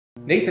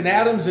Nathan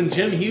Adams and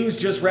Jim Hughes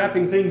just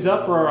wrapping things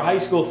up for our high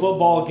school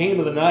football game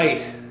of the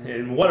night.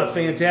 And what a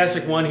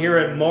fantastic one here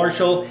at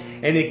Marshall.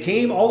 And it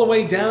came all the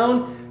way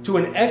down to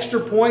an extra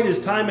point as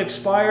time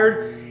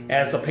expired,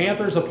 as the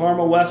Panthers of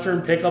Parma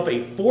Western pick up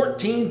a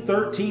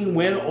 14-13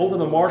 win over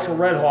the Marshall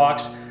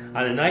Redhawks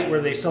on a night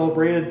where they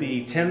celebrated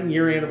the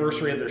 10-year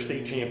anniversary of their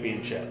state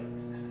championship.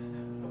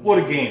 What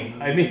a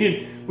game. I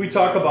mean, we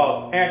talk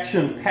about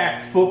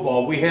action-packed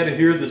football. We had it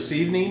here this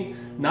evening.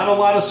 Not a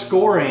lot of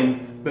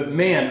scoring, but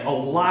man, a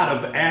lot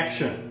of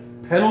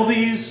action.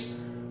 Penalties,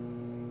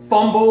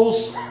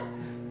 fumbles.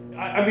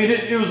 I mean,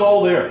 it was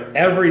all there.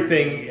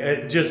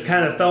 Everything just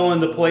kind of fell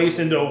into place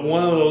into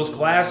one of those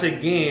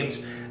classic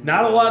games.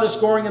 Not a lot of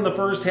scoring in the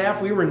first half.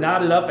 We were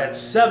knotted up at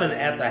 7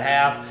 at the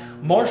half.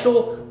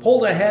 Marshall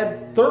pulled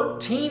ahead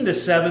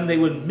 13-7. They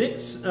would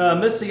miss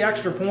the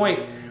extra point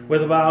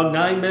with about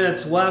 9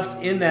 minutes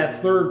left in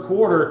that third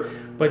quarter.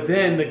 But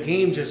then the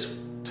game just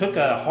took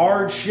a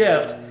hard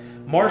shift.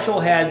 Marshall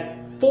had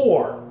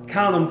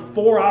count them,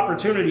 4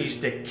 opportunities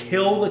to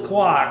kill the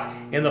clock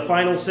in the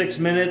final 6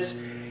 minutes.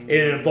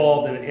 It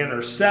involved an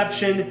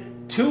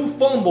interception, 2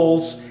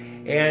 fumbles,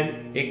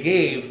 and it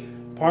gave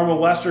Parma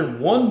Western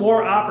one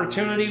more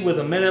opportunity with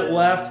a minute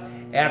left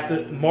at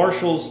the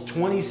Marshall's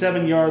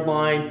 27-yard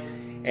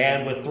line.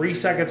 And with 3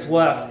 seconds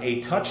left, a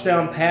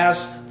touchdown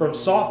pass from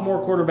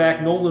sophomore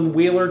quarterback Nolan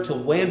Wheeler to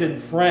Landon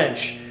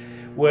French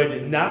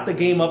would knock the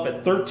game up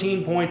at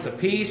 13 points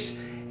apiece.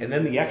 And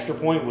then the extra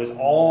point was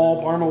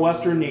all Parma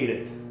Western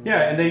needed.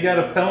 Yeah, and they got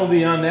a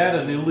penalty on that,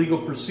 an illegal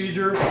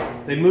procedure.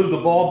 They moved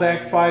the ball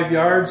back 5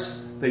 yards.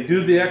 They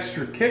do the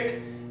extra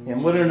kick,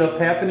 and what ended up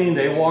happening,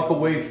 they walk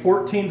away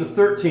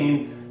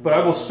 14-13. But I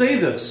will say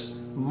this,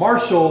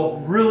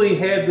 Marshall really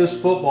had this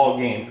football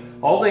game.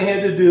 All they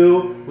had to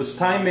do was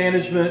time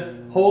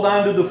management, hold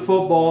on to the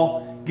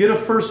football, get a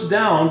first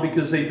down,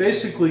 because they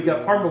basically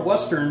got Parma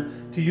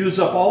Western to use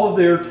up all of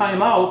their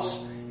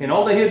timeouts, and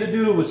all they had to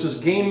do was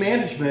just game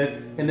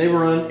management, and they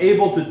were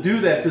unable to do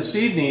that this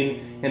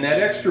evening. And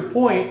that extra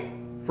point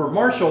for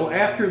Marshall,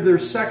 after their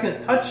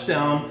second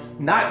touchdown,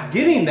 not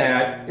getting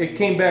that, it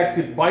came back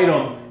to bite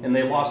them, and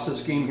they lost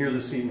this game here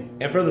this evening.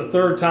 And for the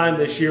 3rd time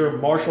this year,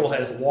 Marshall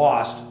has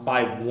lost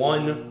by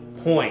 1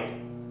 point,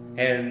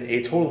 and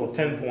a total of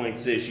 10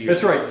 points this year.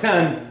 That's right,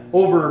 10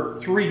 over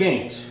 3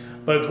 games.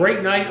 But a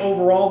great night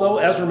overall, though.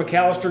 Ezra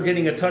McAllister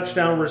getting a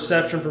touchdown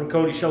reception from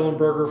Cody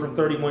Schellenberger from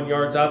 31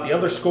 yards out. The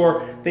other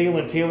score,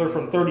 Thalen Taylor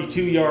from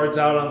 32 yards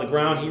out on the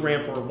ground. He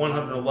ran for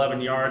 111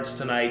 yards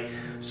tonight.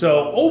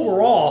 So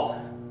overall,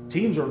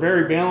 teams were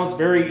very balanced,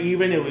 very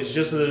even. It was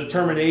just the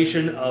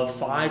determination of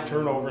 5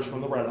 turnovers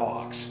from the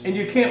Redhawks. And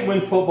you can't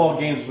win football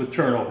games with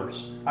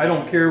turnovers. I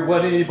don't care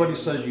what anybody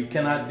says, you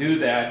cannot do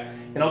that.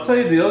 And I'll tell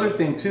you the other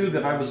thing, too,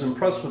 that I was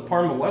impressed with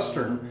Parma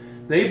Western.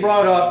 They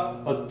brought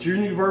up a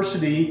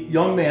university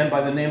young man by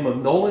the name of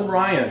Nolan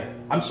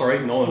Ryan. I'm sorry,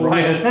 Nolan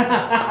Ryan.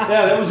 Yeah,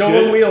 that was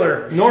Nolan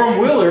Wheeler. Norm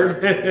Wheeler.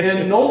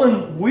 And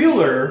Nolan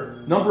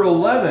Wheeler, number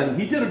 11,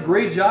 he did a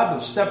great job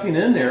of stepping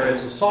in there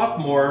as a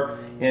sophomore,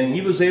 and he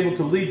was able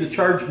to lead the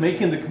charge,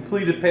 making the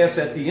completed pass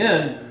at the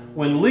end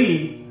when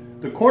Lee,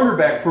 the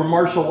cornerback for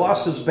Marshall,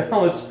 lost his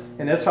balance,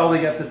 and that's how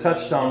they got the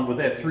touchdown with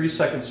that 3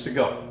 seconds to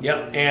go.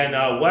 Yep,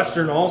 and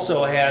Western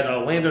also had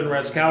Landon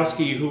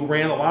Reskowski, who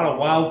ran a lot of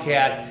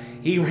Wildcat.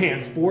 He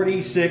ran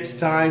 46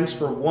 times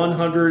for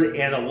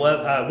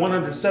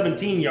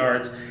 117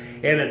 yards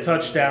and a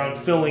touchdown,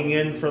 filling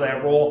in for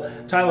that role.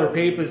 Tyler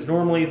Pape is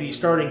normally the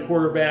starting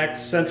quarterback,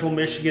 Central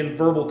Michigan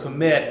verbal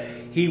commit.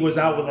 He was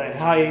out with a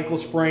high ankle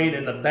sprain,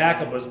 and the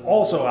backup was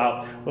also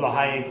out with a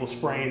high ankle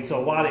sprain. So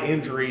a lot of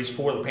injuries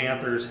for the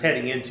Panthers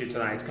heading into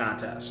tonight's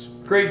contest.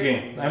 Great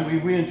game,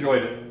 and we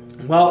enjoyed it.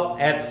 Well,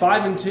 at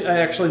 5-2,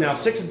 actually now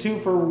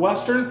 6-2 for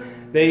Western.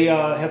 They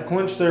have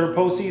clinched their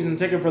postseason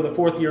ticket for the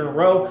 4th year in a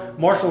row.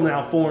 Marshall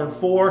now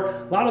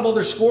 4-4. A lot of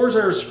other scores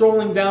are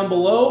scrolling down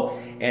below.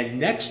 And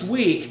next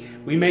week,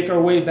 we make our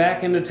way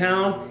back into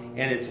town,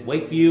 and it's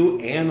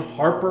Lakeview and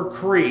Harper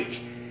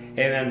Creek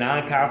in a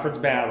non-conference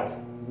battle.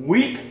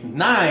 Week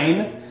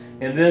 9,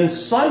 and then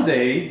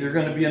Sunday, they're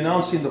going to be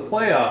announcing the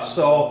playoffs.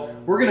 So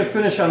we're going to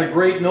finish on a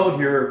great note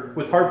here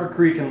with Harper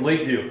Creek and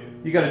Lakeview.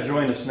 You got to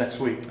join us next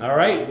week. All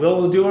right,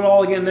 we'll do it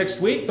all again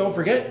next week. Don't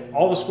forget,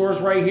 all the scores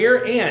right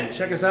here, and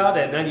check us out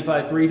at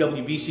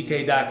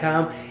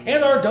 953wbck.com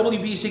and our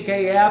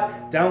WBCK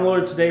app.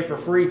 Download it today for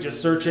free.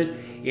 Just search it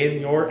in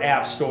your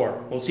app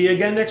store. We'll see you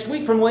again next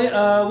week from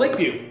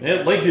Lakeview.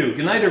 Yeah, Lakeview.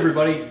 Good night,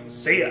 everybody.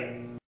 See ya.